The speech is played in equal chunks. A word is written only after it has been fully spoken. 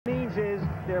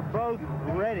they're both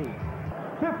ready.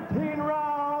 15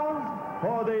 rounds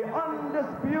for the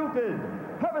undisputed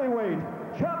heavyweight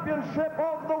championship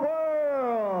of the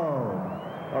world.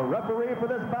 A referee for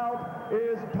this bout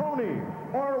is Tony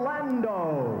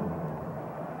Orlando.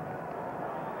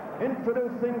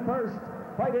 Introducing first,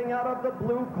 fighting out of the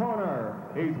blue corner.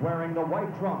 He's wearing the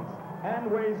white trunks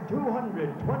and weighs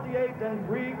 228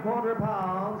 3/4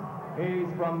 pounds. He's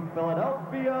from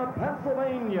Philadelphia,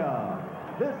 Pennsylvania.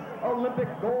 This Olympic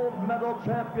gold medal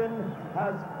champion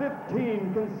has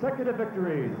 15 consecutive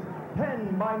victories,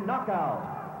 10 by knockout.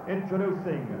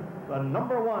 Introducing the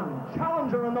 #1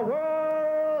 challenger in the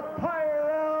world,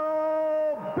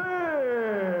 Tyrell Biggs.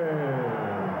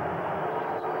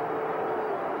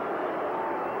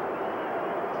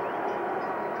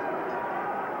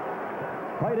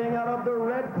 Fighting out of the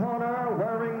red corner,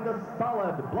 wearing the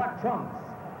solid black trunks.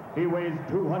 He weighs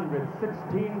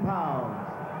 216 pounds.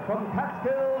 From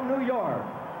Catskill, New York,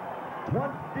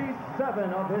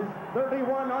 27 of his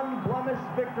 31 unblemished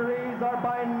victories are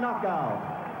by knockout.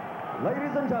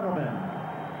 Ladies and gentlemen,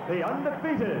 the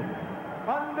undefeated,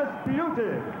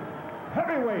 undisputed,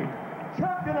 heavyweight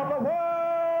champion of the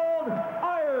world,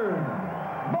 Iron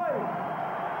Mike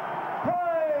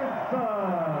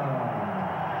Tayson.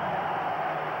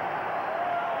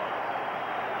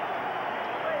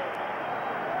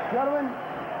 Gentlemen,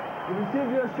 you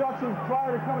received your instructions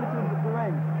prior to coming into the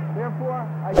ring. Therefore,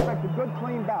 I expect a good,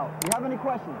 clean bout. Do you have any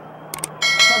questions?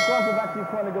 Touch gloves and back to your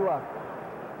corner. Good luck.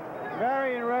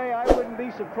 Marion Ray, I wouldn't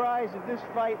be surprised if this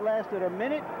fight lasted a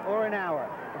minute or an hour.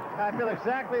 I feel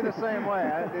exactly the same way.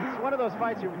 It's one of those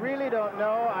fights you really don't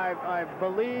know. I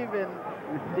believe in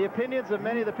the opinions of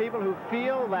many of the people who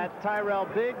feel that Tyrell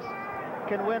Biggs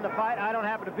can win the fight. I don't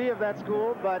happen to be of that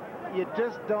school, but you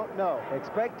just don't know.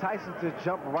 Expect Tyson to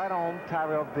jump right on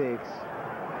Tyrell Biggs.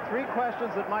 3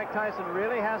 questions that Mike Tyson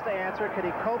really has to answer. Can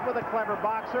he cope with a clever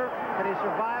boxer? Can he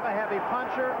survive a heavy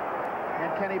puncher?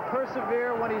 And can he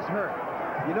persevere when he's hurt?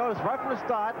 You notice right from the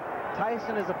start,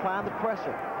 Tyson is applying the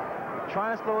pressure,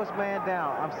 trying to slow his man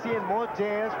down. I'm seeing more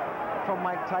jabs from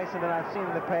Mike Tyson than I've seen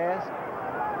in the past.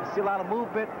 I see a lot of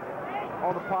movement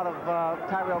on the part of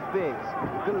Tyrell Biggs.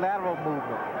 Good lateral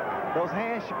movement. Those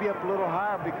hands should be up a little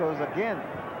higher because, again,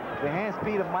 the hand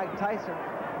speed of Mike Tyson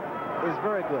is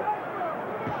very good.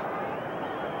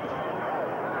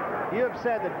 You have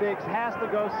said that Biggs has to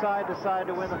go side to side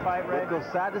to win the fight, Ray. Go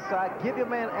side to side, give your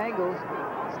man angles,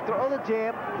 throw the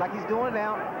jab like he's doing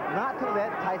now, not to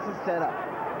let Tyson set up.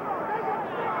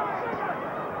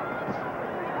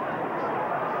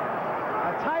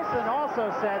 Tyson also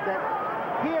said that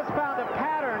he has found a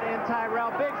pattern in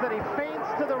Tyrell Biggs that he feints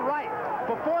to the right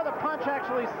before the punch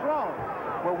actually is thrown.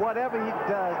 Well, whatever he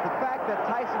does, the fact that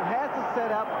Tyson has to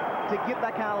set up to get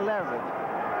that kind of leverage.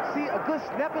 See, a good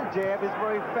snapping jab is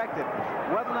very effective.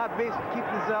 Whether or not Biggs can keep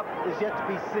this up is yet to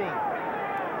be seen.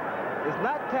 It's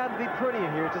not time to be pretty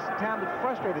in here, it's just time to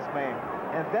frustrate this man.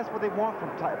 And that's what they want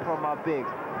from Biggs.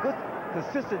 Good,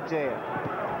 consistent jab.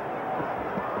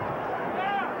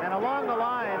 And along the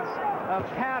lines of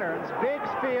patterns, Biggs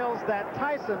feels that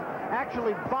Tyson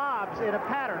actually bobs in a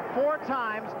pattern 4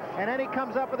 times, and then he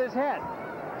comes up with his head.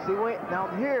 See, wait, now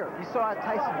here, you saw how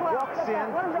Tyson walks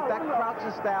in with that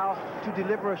crouching style to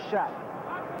deliver a shot.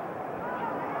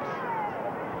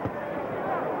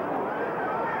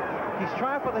 He's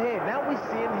trying for the head. Now we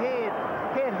see him head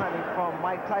hunting from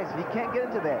Mike Tyson. He can't get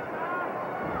into that.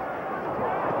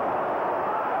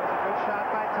 Good shot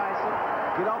by Tyson.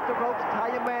 Get off the ropes,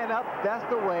 tie your man up. That's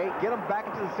the way. Get him back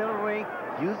into the center of the ring.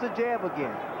 Use the jab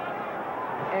again.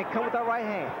 And come with that right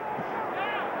hand.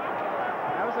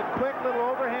 That was a quick little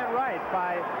overhand right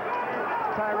by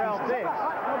Tyrell Biggs.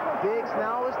 Biggs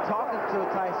now is talking to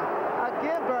Tyson.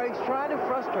 Again, Barry, he's trying to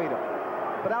frustrate him.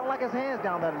 But I don't like his hands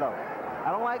down that low.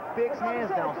 I don't like Biggs'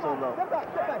 hands down so low. Step back.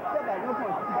 No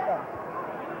point. Step back.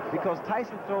 Because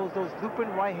Tyson throws those looping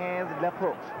right hands and left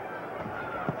hooks.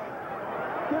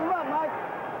 Keep him up, Mike.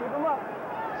 Keep him up.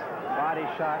 Body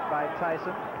shot by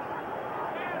Tyson.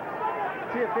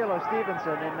 Teofilo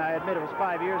Stevenson, and I admit it was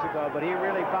 5 years ago, but he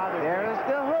really bothered me. There's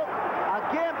the hook.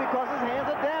 Again, because his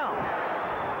hands are down.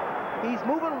 He's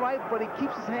moving right, but he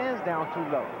keeps his hands down too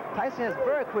low. Tyson has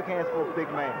very quick hands for a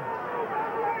big man.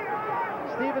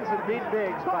 Stevenson beat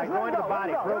Biggs by going to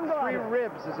body. Broke 3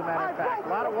 ribs, as a matter of fact. A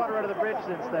lot of water under the bridge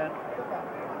since then.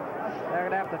 They're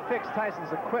going to have to fix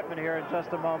Tyson's equipment here in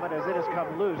just a moment as it has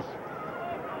come loose.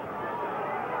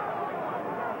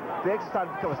 Biggs is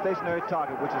starting to become a stationary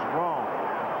target, which is wrong.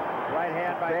 Right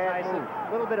hand by Tyson.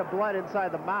 A little bit of blood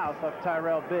inside the mouth of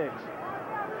Tyrell Biggs.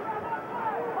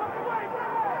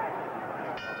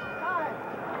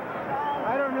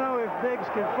 I don't know if Biggs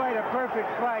Biggs can fight a perfect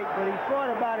fight, but he fought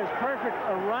about as perfect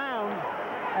a round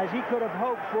as he could have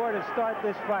hoped for to start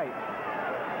this fight.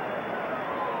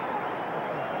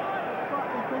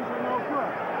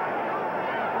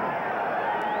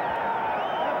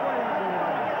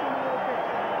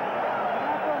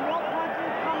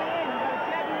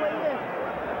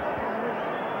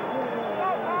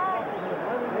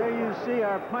 There you see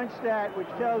our punch stat, which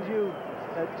tells you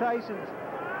that Tyson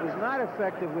was not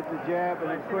effective with the jab,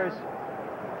 and of course,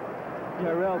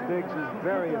 Tyrell Biggs is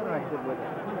very effective with it.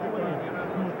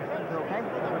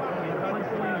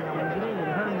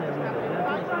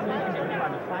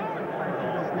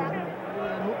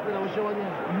 I was showing you.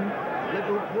 Let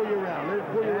the hook pull you around. Let it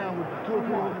pull you around with two or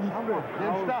three hooks.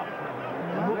 Then stop.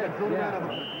 The hook and throw it around.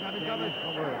 You got it?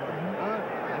 All right.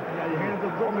 You got your hands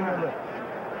up broken here. Look.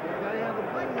 You got your hands up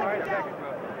broken. All right, second, bro.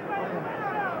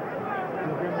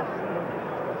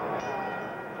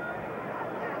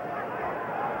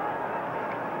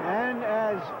 And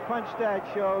as punch stat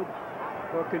showed,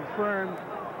 or confirmed,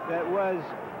 that was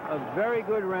a very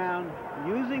good round,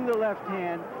 using the left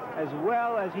hand as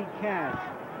well as he can.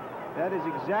 That is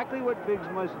exactly what Biggs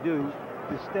must do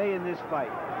to stay in this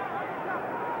fight.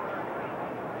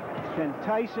 Can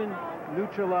Tyson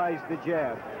neutralize the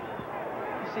jab?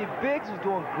 You see, Biggs was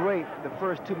doing great the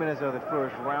first 2 minutes of the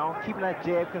first round, keeping that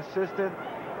jab consistent,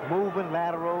 moving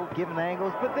lateral, giving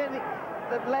angles, but then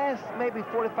the last maybe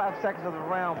 45 seconds of the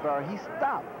round, Barry, he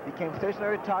stopped, became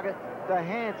stationary target, the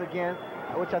hands again,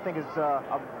 which I think is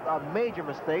a major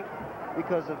mistake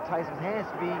because of Tyson's hand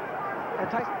speed. And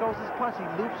Tyson throws his punch, he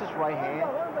loops his right hand,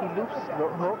 he loops his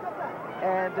hook,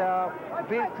 and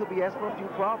Biggs could be asking for a few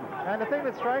problems. And the thing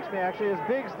that strikes me, actually, is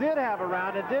Biggs did have a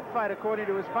round and did fight according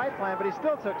to his fight plan, but he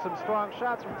still took some strong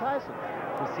shots from Tyson.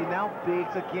 You see, now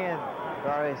Biggs again,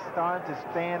 Barry, is starting to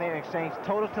stand there and exchange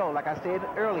toe-to-toe, like I said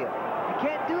earlier. You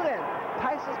can't do that.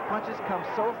 Tyson's punches come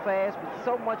so fast with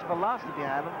so much velocity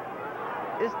behind them.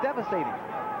 It's devastating.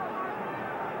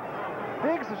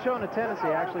 Biggs has shown a tendency,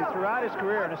 actually, throughout his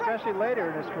career, and especially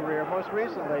later in his career, most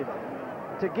recently,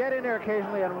 to get in there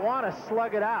occasionally and want to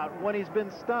slug it out when he's been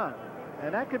stunned.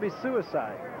 And that could be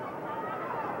suicide.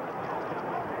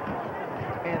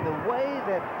 And the way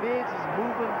that Biggs is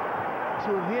moving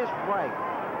to his right,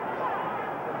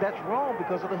 that's wrong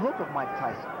because of the hook of Mike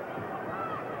Tyson.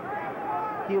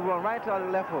 He'll run right to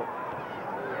the left hook.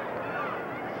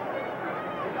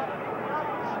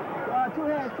 Two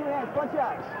hands, punch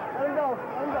out. Let him go,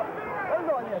 let him go. Let him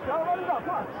go in there, let him go,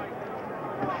 come on.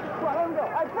 Come on, let him go.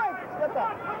 I break, step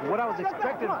out. What I was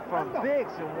expecting from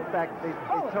Biggs, and in fact, they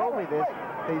told me this,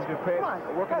 that he's been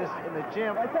working this in the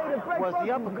gym, was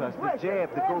the uppercuts, the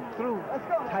jab to go through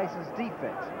Tyson's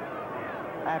defense.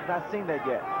 I have not seen that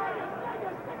yet.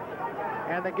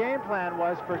 And the game plan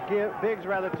was for Biggs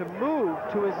rather to move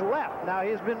to his left. Now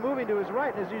he's been moving to his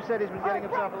right, and as you said, he's been getting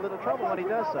himself in a little trouble when he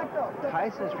does so.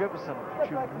 Tyson's driven some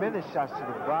tremendous shots to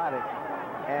the body,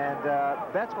 and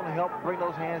that's going to help bring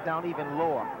those hands down even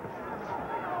lower.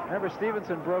 Remember,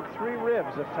 Stevenson broke 3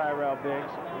 ribs of Tyrell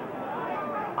Biggs.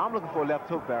 I'm looking for a left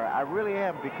hook, Barry. I really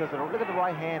am, because look at the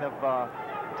right hand of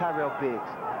Tyrell Biggs.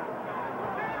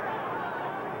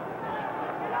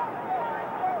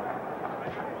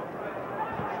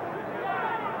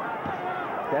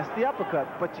 That's the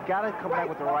uppercut, but you got to come back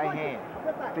with the right hand.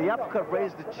 The uppercut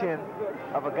raises the chin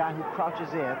of a guy who crouches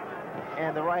in,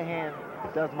 and the right hand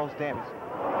does the most damage.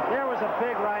 There was a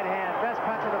big right hand, best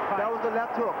punch of the fight. That was the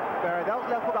left hook, Barry. That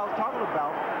was the left hook I was talking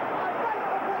about.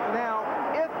 Now,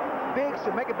 if Biggs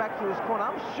should make it back to his corner,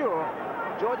 I'm sure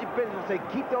Georgie Bennett will say,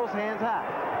 keep those hands high.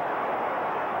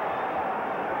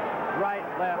 Right,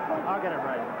 left, I'll get it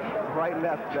right. Right,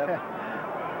 left.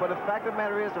 But the fact of the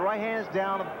matter is, the right hand's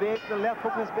down a bit, the left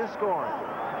hook has been scoring.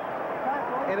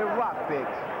 And it rocked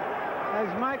Biggs. As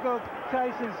Michael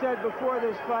Tyson said before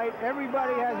this fight,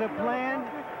 everybody has a plan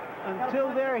until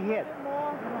they're hit. A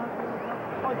little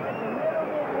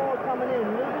bit more coming in,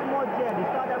 a little bit more jab. You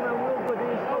start that round real good, then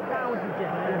you slow down with the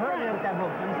jab. You hurt me with that hook.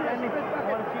 You understand me?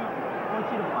 I want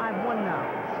you to 5-1 now.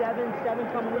 7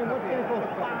 coming in. What's going to go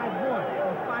 5-1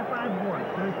 or 5-5-1?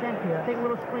 You understand? Take a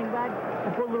little spring back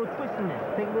and put a little twist in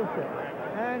there. Take a little twist.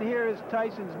 And here is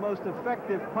Tyson's most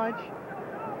effective punch.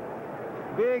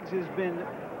 Biggs has been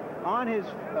on his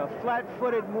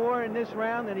flat-footed more in this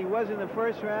round than he was in the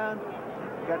first round.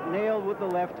 Got nailed with the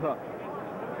left hook.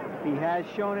 He has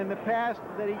shown in the past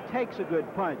that he takes a good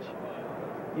punch.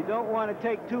 You don't want to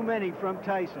take too many from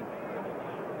Tyson.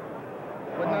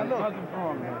 But now look,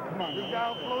 come on, this guy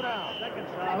will slow down.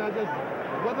 Now just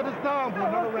weather the storm for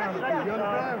another round. You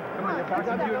understand? Come on, if I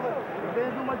got you.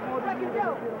 There's too much more to do.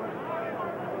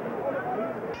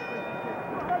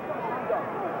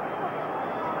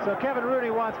 So Kevin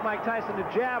Rooney wants Mike Tyson to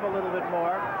jab a little bit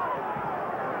more.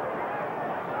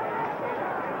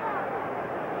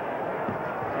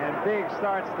 And Biggs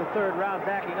starts the third round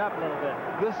backing up a little bit.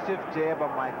 Good stiff jab by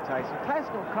Mike Tyson.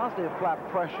 Tyson will constantly apply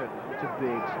pressure to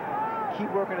Biggs.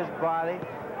 Keep working his body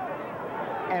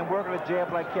and working the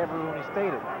jab like Kevin Rooney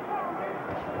stated.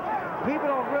 People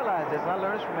don't realize this, and I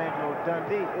learned this from Angelo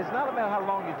Dundee. It's not about how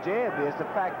long your jab is, the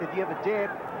fact that you have a jab,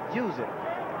 use it.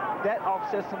 That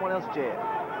offsets someone else's jab.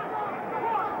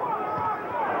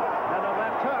 And the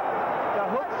left hook. The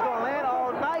hook's gonna land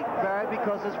all night, Barry,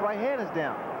 because his right hand is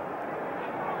down.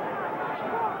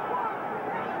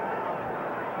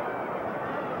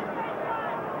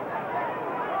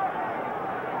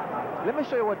 Let me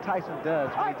show you what Tyson does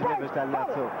when he delivers that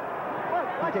left hook.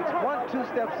 He takes 1-2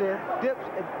 steps in, dips,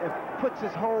 and puts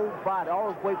his whole body,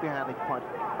 all his weight behind the punch.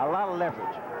 A lot of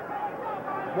leverage.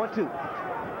 1-2.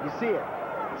 You see it.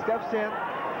 Steps in.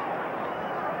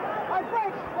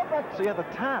 So you have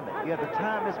to time it. You have to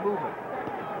time his movement.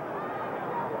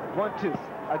 1-2.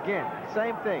 Again,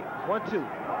 same thing. 1-2.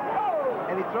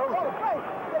 And he throws it.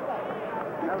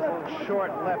 That was a little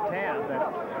short left hand that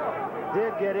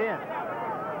did get in.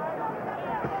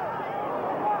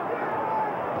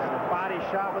 Body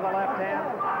shot with the left hand.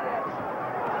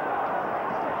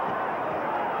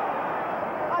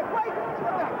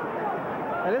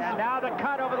 And now the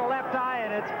cut over the left eye,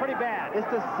 and it's pretty bad. It's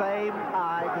the same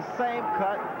eye, the same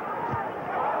cut.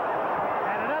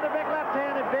 And another big left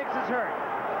hand, and Biggs is hurt.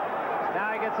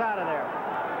 Now he gets out of there.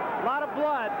 A lot of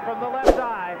blood from the left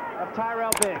eye of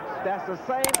Tyrell Biggs. That's the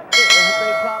same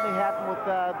thing probably happened with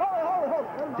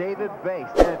David Bay,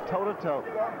 standing toe-to-toe.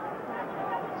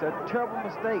 It's a terrible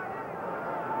mistake.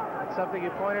 That's something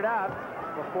you pointed out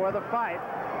before the fight.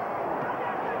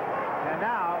 And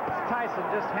now it's Tyson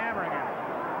just hammering him.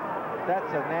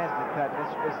 That's a nasty cut.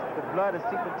 The blood is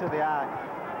seeping to the eye.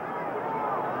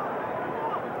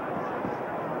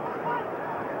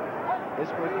 This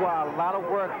will require a lot of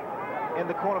work in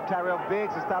the corner of Tyrell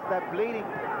Biggs to stop that bleeding.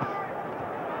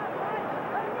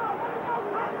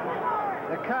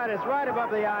 The cut is right above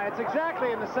the eye. It's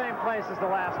exactly in the same place as the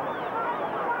last one.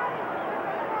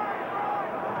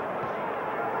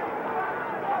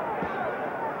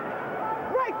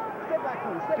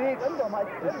 Biggs,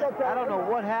 I don't know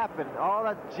what happened. All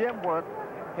that gym work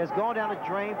has gone down the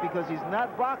drain because he's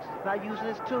not boxing, he's not using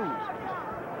his tools.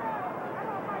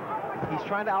 He's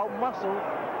trying to outmuscle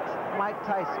Mike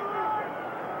Tyson,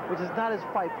 which is not his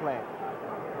fight plan.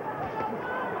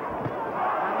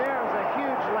 And there's a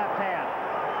huge left hand.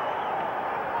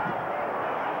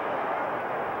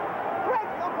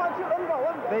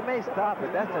 They may stop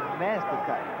it. That's a nasty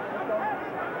cut.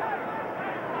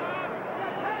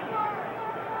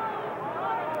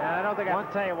 And I don't think I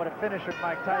can tell you what a finisher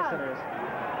Mike Tyson is.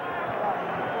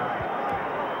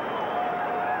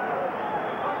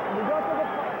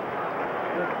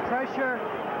 The pressure,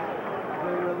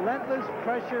 the relentless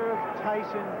pressure of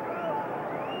Tyson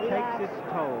takes its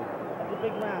toll. That's a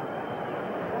big round.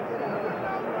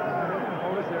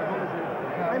 Hold it there, hold it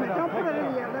there. Don't put it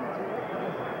in yet.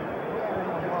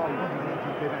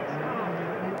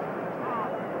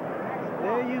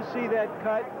 There you see that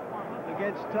cut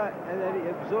against that he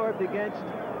absorbed against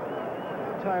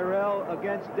Tyrell,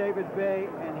 against David Bay,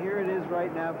 and here it is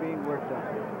right now being worked on.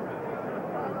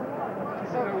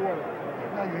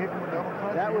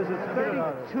 That was a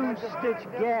 32-stitch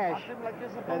gash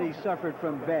that he suffered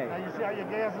from Bay. Now you see how your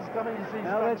gas is coming? You see?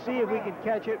 Now let's see if we can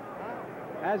catch it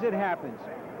as it happens.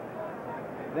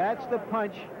 That's the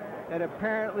punch that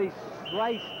apparently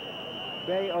sliced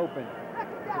Bay open.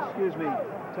 Excuse me,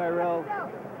 Tyrell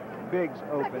Biggs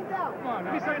open.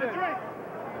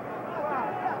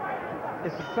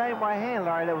 It's the same right hand,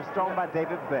 Larry, that was thrown by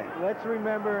David Bay. Let's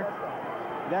remember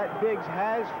that Biggs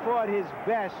has fought his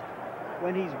best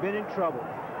when he's been in trouble.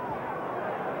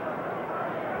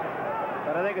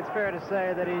 But I think it's fair to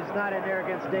say that he's not in there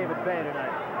against David Bay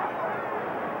tonight.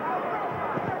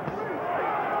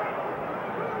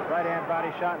 Right hand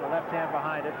body shot and the left hand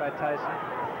behind it by Tyson.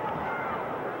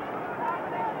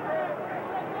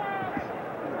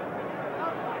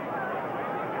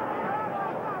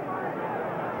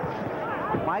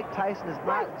 Mike Tyson is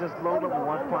not just loaded up with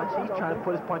one punch. He's trying to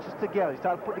put his punches together. He's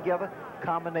trying to put together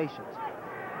combinations.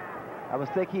 A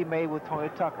mistake he made with Tony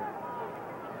Tucker.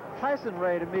 Tyson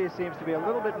Ray, to me, seems to be a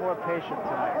little bit more patient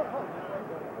tonight.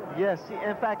 Yes,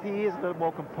 in fact, he is a little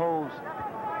more composed,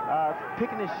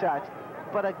 picking his shots.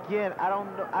 But again, I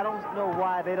don't know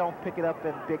why they don't pick it up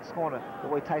in Biggs' corner the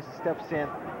way Tyson steps in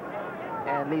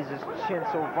and leaves his chin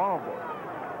so vulnerable.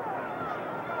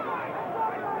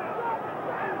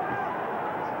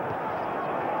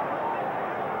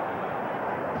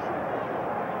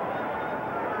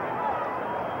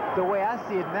 The way I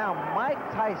see it now, Mike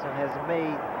Tyson has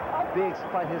made Biggs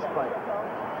fight his fight.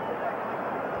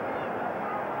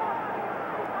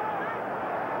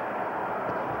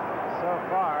 So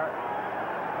far,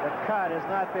 the cut has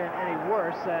not been any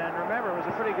worse, and remember, it was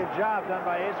a pretty good job done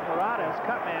by Ace Murata's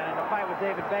cut man in the fight with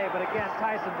David Bay, but again,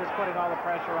 Tyson just putting all the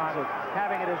pressure on him,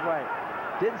 having it his way.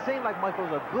 Didn't seem like Michael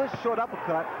was a good short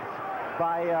uppercut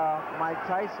by Mike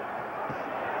Tyson.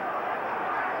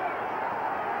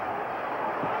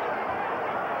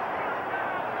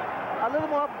 A little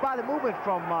more upper body movement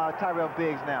from Tyrell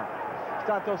Biggs now.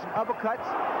 Starting to throw some uppercuts.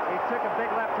 He took a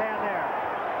big left hand there.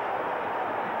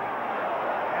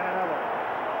 And another.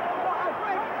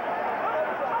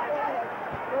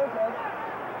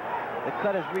 The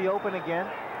cut is reopened again.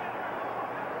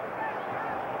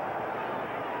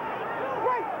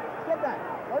 Step back.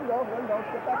 Let him go.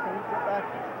 Step back. Step back.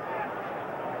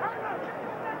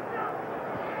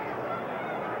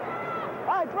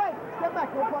 All right, Frank. Step back.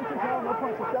 No punches, no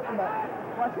punches. Step him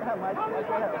back. Watch your head, Mike. Watch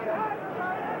your head, okay?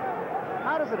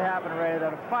 How does it happen, Ray,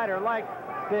 that a fighter like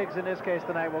Biggs in this case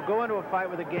tonight will go into a fight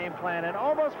with a game plan, and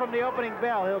almost from the opening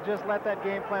bell, he'll just let that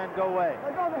game plan go away?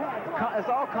 It's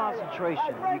all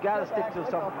concentration. You got to stick to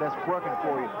something that's working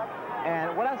for you.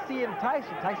 And what I see in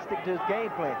Tyson sticks to his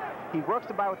game plan. He works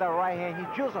the body with that right hand. He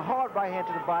drills a hard right hand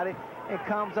to the body and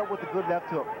comes up with a good left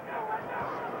hook.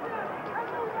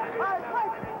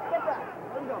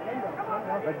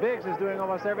 But Biggs is doing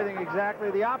almost everything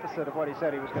exactly the opposite of what he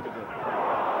said he was going to do.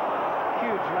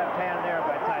 Huge left hand there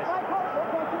by Tyson.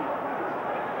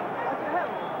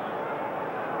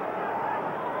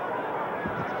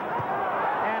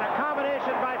 And a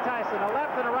combination by Tyson, a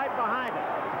left and a right behind him.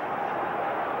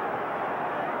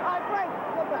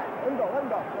 Let him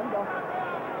go.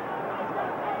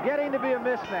 Getting to be a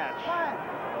mismatch.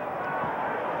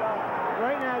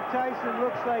 Right now, Tyson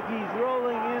looks like he's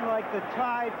rolling in like the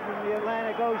tide from the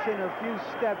Atlantic Ocean a few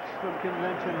steps from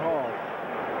Convention Hall.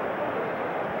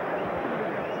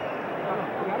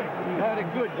 You had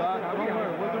it good, Doc. Don't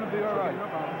worry. We're going to be all right.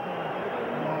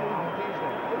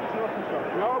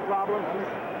 No problem.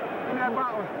 Give me that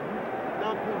bottle.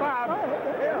 Bob.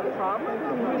 Yeah, no problem.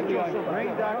 The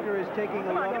ring doctor is taking a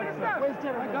look. I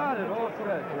got it all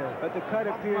set. Yeah. But the cut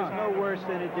appears no worse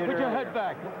than it did Put your earlier. head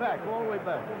back. Back. All the way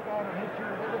back.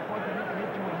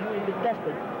 You're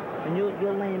desperate, and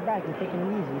you're laying back and taking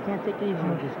it easy. You can't take it easy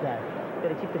with this guy. You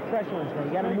gotta keep the pressure on this guy. You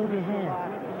gotta move your hand.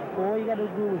 All you gotta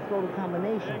do is throw the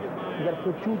combination. You gotta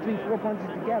put 2, 3, 4 punches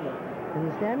together. You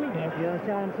understand me? You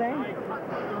understand what I'm saying?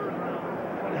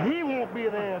 He won't be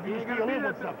there if he's still in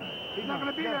with something. He's not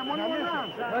going to be there. One more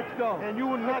round. Let's go. And you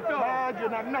will not charge, you're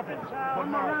not nothing.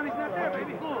 One more round, he's not there,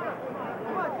 baby. Come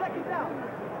on, second down.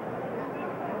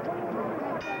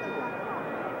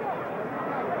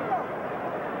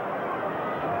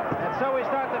 And so we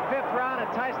start the 5th round, and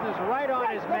Tyson is right on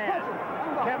his man.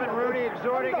 Kevin Rooney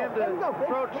exhorting him to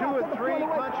throw 2 and 3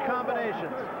 punch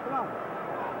combinations.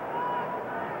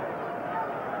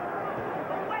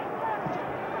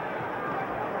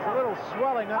 A little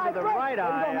swelling under the right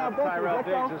eye of Tyrell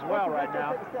Biggs as well right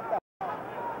now.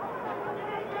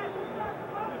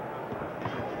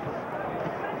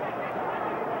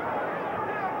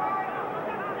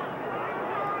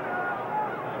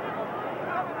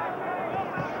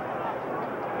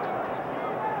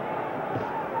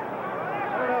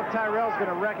 I don't know if Tyrell's going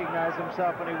to recognize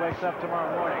himself when he wakes up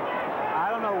tomorrow morning. I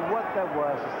don't know what that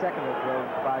was a second ago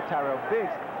by Tyrell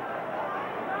Biggs.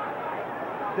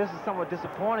 This is somewhat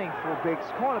disappointing for Biggs'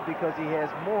 corner because he has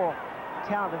more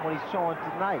talent than what he's showing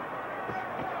tonight.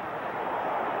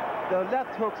 The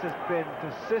left hooks has been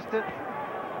consistent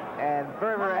and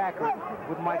very, very accurate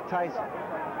with Mike Tyson.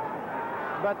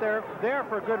 But they're there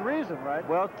for good reason, right?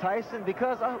 Well, Tyson,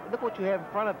 because look what you have in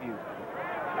front of you.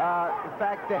 The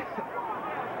fact that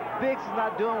Biggs is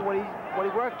not doing what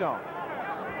he worked on.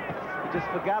 He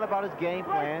just forgot about his game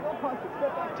plan,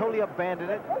 totally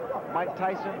abandoned it. Mike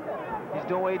Tyson, he's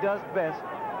doing what he does best.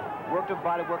 Work the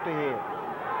body, work the head.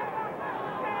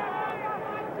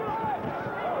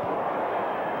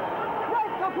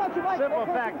 Simple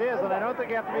fact is, and I don't think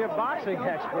you have to be a boxing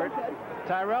expert,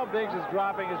 Tyrell Biggs is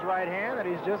dropping his right hand, and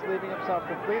he's just leaving himself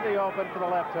completely open for the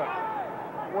left hook.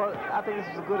 Well, I think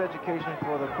this is a good education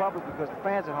for the public, because the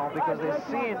fans at home, because they're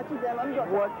seeing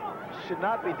what should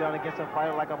not be done against a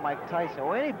fighter like a Mike Tyson,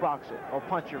 or any boxer, or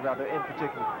puncher rather, in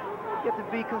particular. You have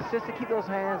to be consistent, keep those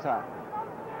hands high.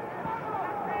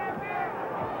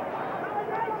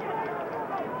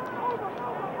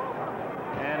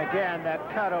 And again, that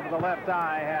cut over the left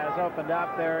eye has opened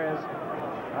up. There is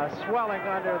a swelling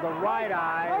under the right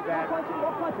eye that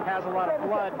has a lot of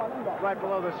blood right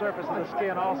below the surface of the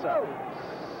skin also.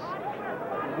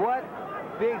 what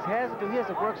Biggs has to do, he has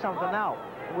to work something out,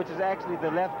 which is actually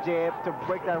the left jab to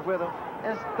break that rhythm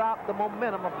and stop the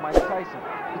momentum of Mike Tyson.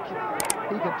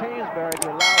 He continues, Barry, to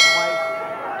allow Mike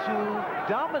to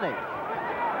dominate.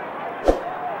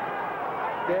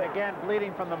 Again,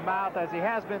 bleeding from the mouth as he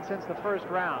has been since the first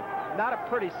round. Not a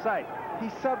pretty sight. He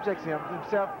subjects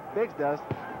himself, Biggs does,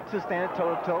 to standing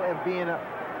toe-to-toe and being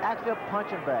actually a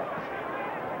punching bag.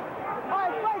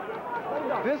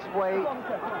 This way,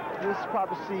 you'll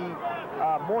probably see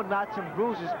more knots and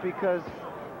bruises because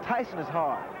Tyson is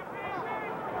hard.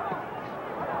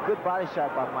 Good body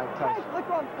shot by Mike Tyson.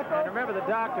 And remember, the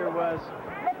doctor was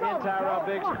in Tyrell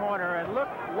Biggs' corner and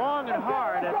looked long and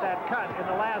hard at that cut in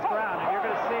the last round, and you're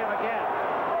going to see him again.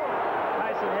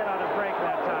 Tyson hit on a break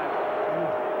that time.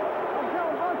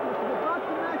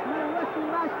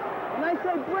 When I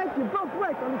say break, you both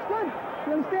break. Understood?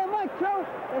 You understand, Mike? Joe?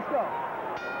 Let's go.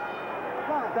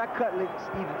 That cut looks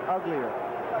even uglier.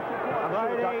 I'm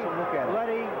sure the doctor will look at it.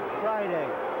 Bloody Friday.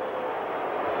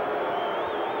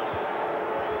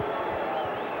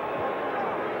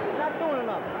 You're not doing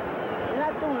enough. You're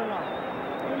not doing enough.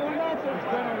 You know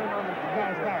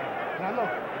that? Now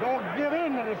look, don't get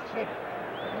into this shit.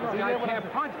 I can't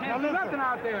punch, can't do nothing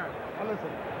out there. Now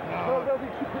listen.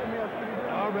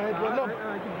 All right, well look.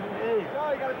 Hey.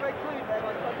 No, you got to break clean,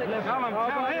 man.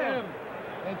 Tell him.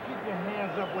 And keep your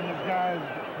hands up when this guy's...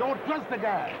 Don't trust the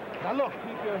guy. Now look.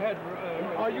 Keep your head.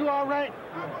 Are you all right?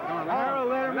 Harold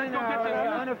Letterman,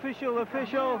 unofficial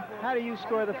official. How do you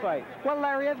score the fight? Well,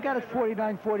 Larry, I've got it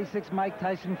 49-46. Mike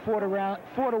Tyson,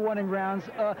 4-1 in rounds.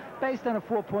 Based on a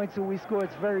 4 points that we score,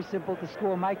 it's very simple to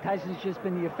score. Mike Tyson's just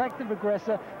been the effective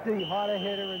aggressor, the harder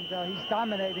hitter, and he's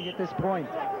dominating at this point.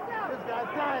 This guy's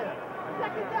tired.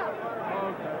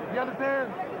 You understand?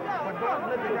 But don't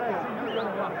let the guy see you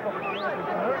running around.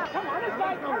 Come on, this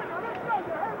guy's hurt.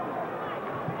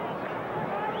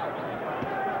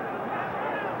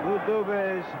 Lou Duba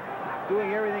is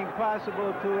doing everything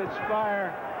possible to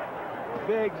inspire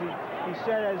Biggs. He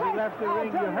said as he left the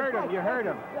ring, you hurt him, you hurt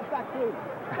him. Step back, please.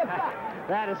 Step back.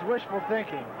 That is wishful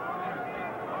thinking.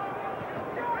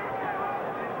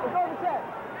 It's over his head.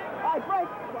 All right, break.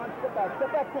 Come on, step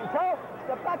back, please. Tell.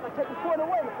 Step back, I'll take the point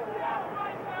away.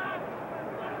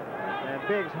 And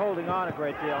Biggs holding on a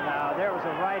great deal now. There was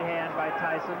a right hand by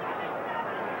Tyson.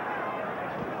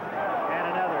 And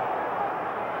another.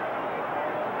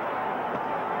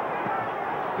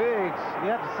 Biggs, you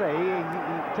have to say, he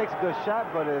takes a good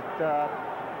shot, but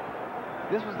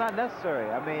this was not necessary.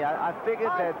 I mean, I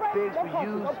figured that Biggs would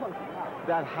use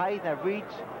that height, that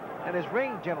reach, and his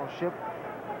ring generalship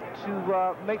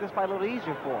to make this fight a little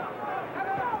easier for him.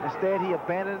 Instead, he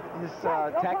abandoned his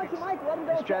tactics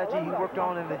and strategy he worked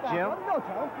on in the gym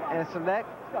and select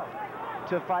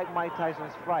to fight Mike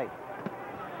Tyson's fight.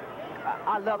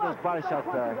 I love those body shots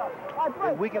there.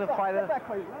 It weakens the fighter.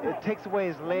 It takes away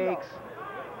his legs,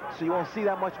 so you won't see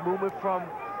that much movement from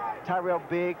Tyrell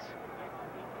Biggs.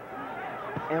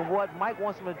 And what Mike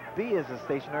wants him to be is a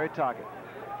stationary target.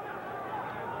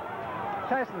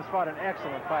 Tyson has fought an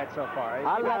excellent fight so far.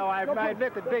 I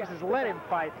admit that Biggs has let him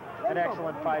fight an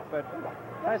excellent fight, but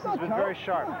Tyson's been very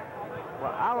sharp.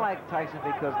 Well, I like Tyson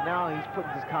because now he's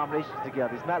putting his combinations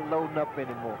together. He's not loading up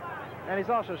anymore. And he's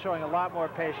also showing a lot more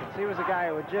patience. He was a guy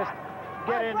who would just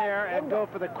get in there and go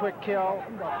for the quick kill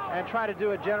and try to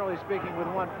do it, generally speaking, with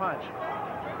one punch.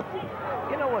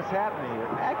 You know what's happening here?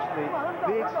 Actually,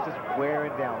 Biggs is just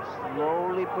wearing down,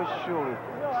 slowly but surely.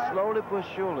 Slowly but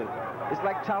surely. It's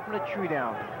like chopping a tree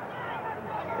down.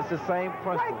 It's the same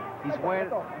principle. He's wearing,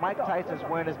 Mike Tyson's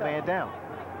wearing his man down.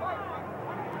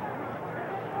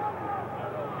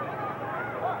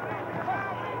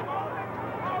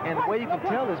 And the way you can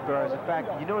tell this, Barry, is the fact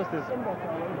you notice this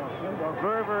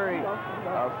very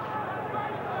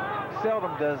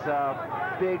seldom does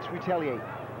Biggs retaliate.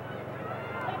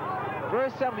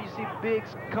 Very seldom you see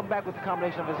Biggs come back with a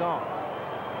combination of his own.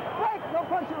 Break! No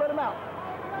punch, you let him out.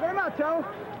 Let him out, Joe.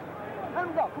 Let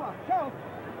him go. Come on, Joe.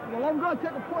 Let him go and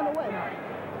take the point away now.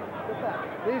 Get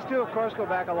back. These two, of course, go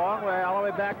back a long way, all the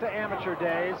way back to amateur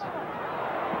days.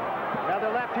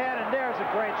 Another left hand, and there's a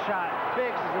great shot.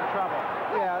 Biggs is in trouble.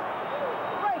 Yeah.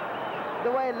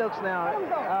 The way it looks now,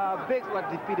 Biggs is like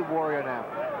a defeated warrior now.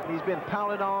 He's been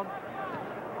pounded on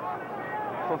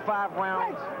for 5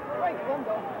 rounds. Break, let him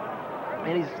go.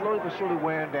 And he's slowly but surely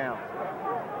wearing down.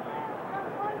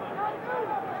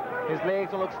 His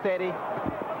legs don't look steady.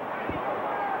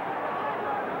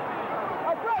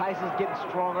 Tyson's getting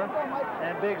stronger.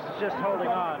 And Biggs is just holding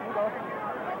on.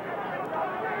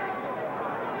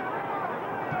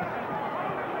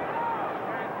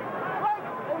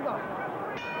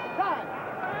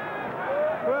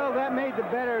 Well, Well, that made the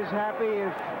bettors happy,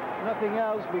 if nothing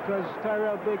else, because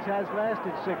Tyrell Biggs has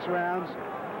lasted 6 rounds.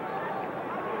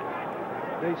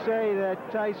 They say that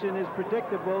Tayson is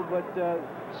predictable, but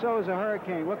so is a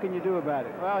hurricane. What can you do about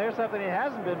it? Well, here's something he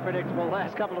hasn't been predictable the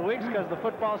last couple of weeks because of the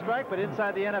football strike, but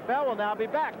inside the NFL will now be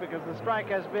back because the strike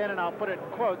has been, and I'll put it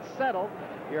in quotes, settled.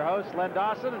 Your hosts, Len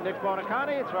Dawson and Nick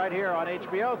Bonacani. It's right here on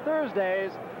HBO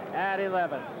Thursdays at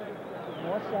 11.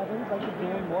 More sevens, like you're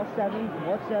doing. More sevens,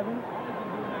 more sevens.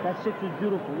 That 6 was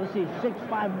beautiful. Let's see,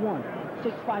 6-5-1,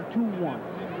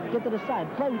 6-5-2-1. Get to the side.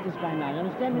 Play with this guy now. You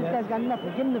understand me? This guy's got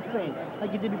nothing. Give him the frame,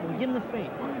 like you did before. Give him the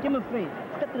frame. Give him a frame.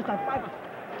 Step to the side. 5.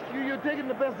 You're taking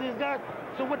the best he's got.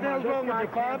 So what the hell's wrong with you?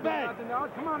 5 back.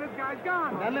 Come on, this guy's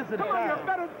gone. Now listen, come on, you're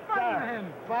better fighting than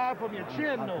him. 5 from your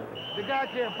chin, though. The guy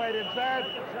can't fight inside.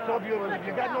 So if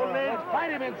you got no legs,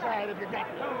 fight him inside if you got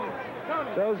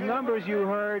no. Those numbers you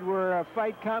heard were a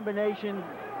fight combination.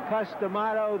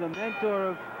 Customato, the mentor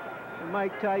of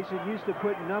Mike Tyson, used to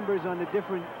put numbers on the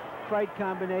different fight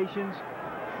combinations,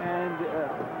 and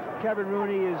Kevin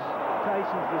Rooney is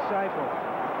Tyson's disciple.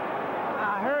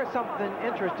 I heard something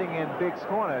interesting in Biggs'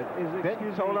 corner.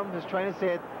 Benton told him, his trainer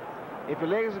said, if your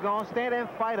legs are gone, stand there and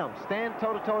fight him. Stand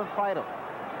toe-to-toe and fight him.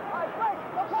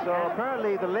 So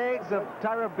apparently the legs of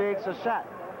Tyrell Biggs are shot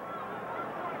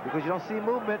because you don't see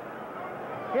movement.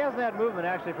 He hasn't had movement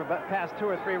actually for past 2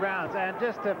 or 3 rounds. And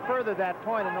just to further that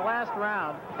point, in the last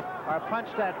round, our punch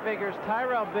stat figures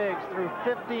Tyrell Biggs threw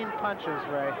 15 punches,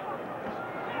 Ray.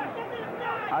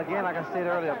 Again, like I said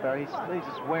earlier, Barry, he's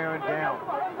just wearing down.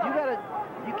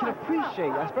 You can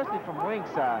appreciate, especially from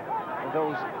ringside,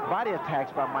 those body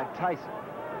attacks by Mike Tyson.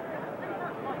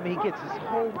 I mean, he gets his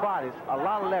whole body, a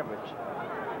lot of leverage.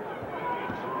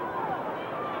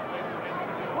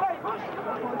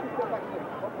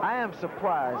 I am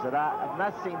surprised that I've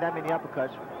not seen that many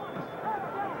uppercuts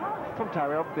from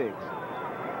Tyrell Biggs.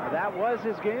 That was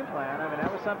his game plan. I mean,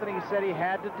 that was something he said he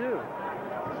had to do.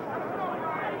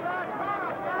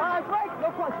 All right, break.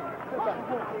 No punching. Let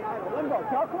him go.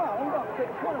 Come on, let him go. Take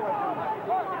the corner away from him.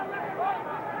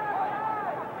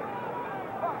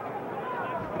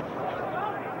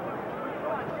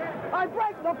 All right,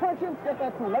 break. No punching. Step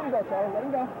back to him. Let him go, Charlie. Let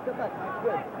him go. Step back.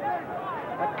 Good.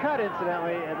 That cut,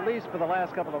 incidentally, at least for the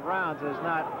last couple of rounds, has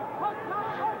not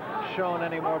shown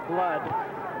any more blood.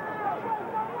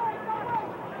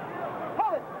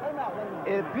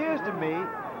 It appears to me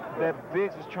that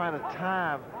Biggs is trying to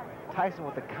time Tyson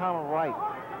with the counter right.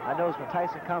 I notice when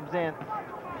Tyson comes in,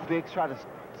 Biggs tries to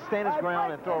stand his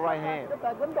ground and throw a right hand.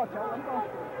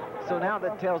 So now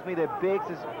that tells me that Biggs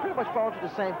is pretty much falling to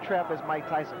the same trap as Mike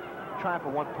Tyson, trying for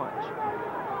one punch.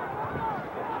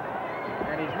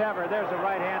 And he's never, there's a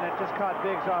right hand that just caught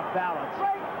Biggs off balance.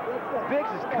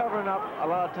 Biggs is covering up a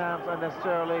lot of times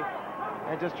unnecessarily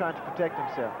and just trying to protect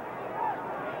himself.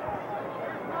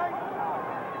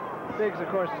 Biggs, of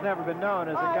course, has never been known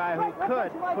as a guy who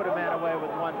could put a man away with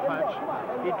one punch.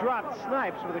 He dropped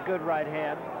Snipes with a good right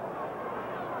hand,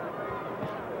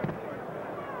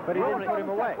 but he didn't put him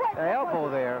away. The elbow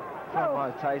there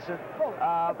from Tyson.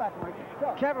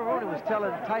 Kevin Rooney was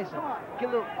telling Tyson,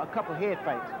 get a couple head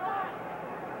fakes.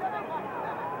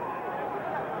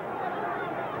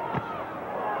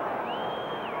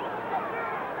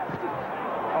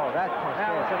 Oh, that punch.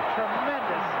 That was a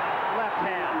tremendous left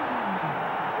hand.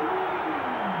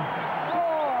 4,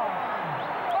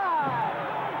 5,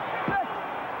 6,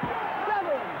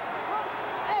 7,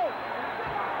 8,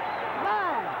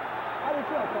 9.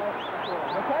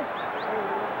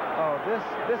 Oh, this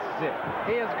is it.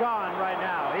 He is gone right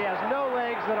now. He has no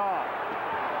legs at all.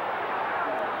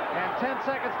 And 10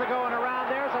 seconds to go in a round.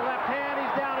 There's a left hand.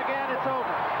 He's down again. It's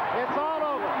over. It's all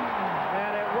over.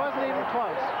 And it wasn't even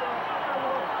close.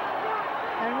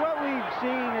 And what we've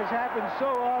seen has happened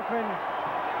so often,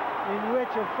 in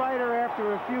which a fighter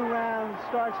after a few rounds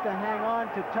starts to hang on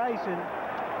to Tyson,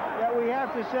 that we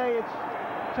have to say it's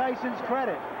Tyson's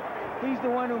credit. He's the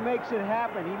one who makes it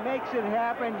happen. He makes it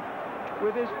happen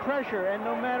with his pressure, and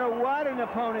no matter what an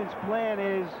opponent's plan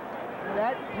is,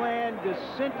 that plan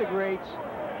disintegrates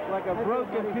like a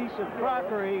broken piece of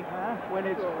crockery when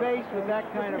it's faced with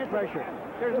that kind of pressure.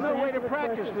 There's no way to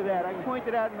practice for that. I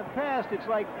pointed out in the past, it's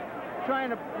like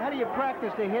trying to, how do you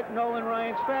practice to hit Nolan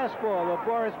Ryan's fastball or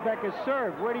Boris Becker's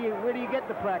serve? Where do you get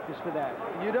the practice for that?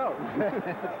 You don't.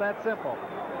 It's that simple.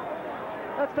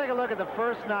 Let's take a look at the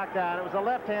first knockdown. It was a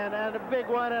left hand and a big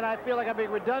one, and I feel like I'm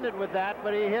being redundant with that,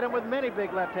 but he hit him with many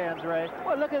big left hands, Ray.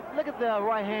 Well, look at the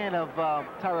right hand of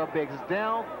Tyrell Biggs. It's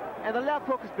down, and the left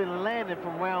hook has been landing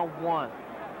from round 1.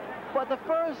 But the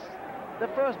first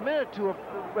minute or two of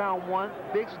round 1,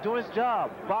 Biggs is doing his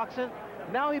job, boxing.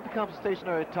 Now he becomes a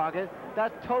stationary target.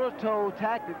 that toe-to-toe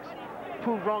tactics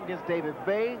proved wrong against David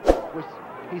Bay, which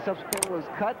he subsequently was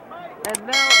cut, and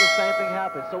now the same thing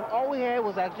happened. So all we had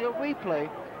was actually a replay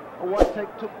of what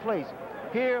took place.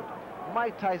 Here,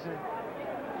 Mike Tyson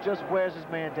just wears his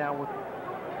man down with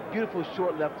beautiful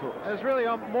short left hooks. It was really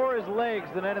more his legs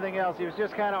than anything else. He was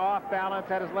just kind of off balance,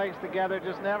 had his legs together,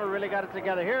 just never really got it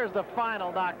together. Here's the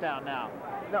final knockdown now.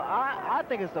 No, I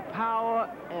think it's the power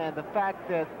and the fact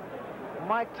that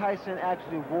Mike Tyson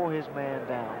actually wore his man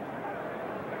down.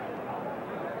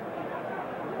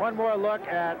 One more look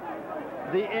at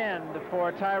the end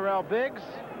for Tyrell Biggs.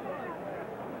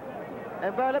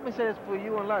 And Brad, let me say this for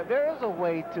you and Larry. There is a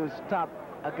way to stop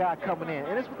a guy coming in,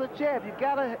 and it's with a jab. You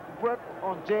gotta work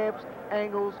on jabs,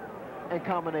 angles, and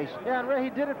combinations. Yeah, and Ray,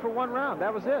 he did it for one round.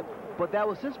 That was it. But that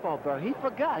was his fault, Barry. He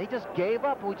forgot. He just gave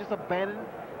up, and we just abandoned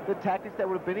the tactics that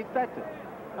would have been effective.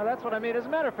 Now, that's what I mean. As a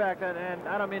matter of fact, and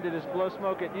I don't mean to just blow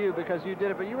smoke at you because you did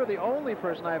it, but you were the only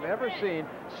person I've ever seen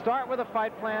start with a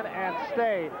fight plan and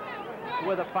stay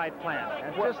with a fight plan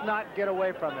and just not get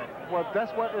away from it. Well,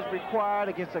 that's what is required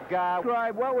against a guy.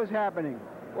 Describe what was happening.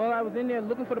 Well, I was in there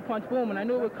looking for the punch, boom, and I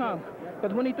knew it would come.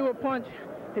 But when he threw a punch,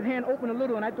 his hand opened a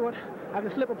little, and I thought I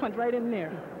could slip a punch right in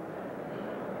there.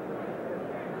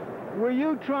 Were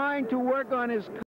you trying to work on his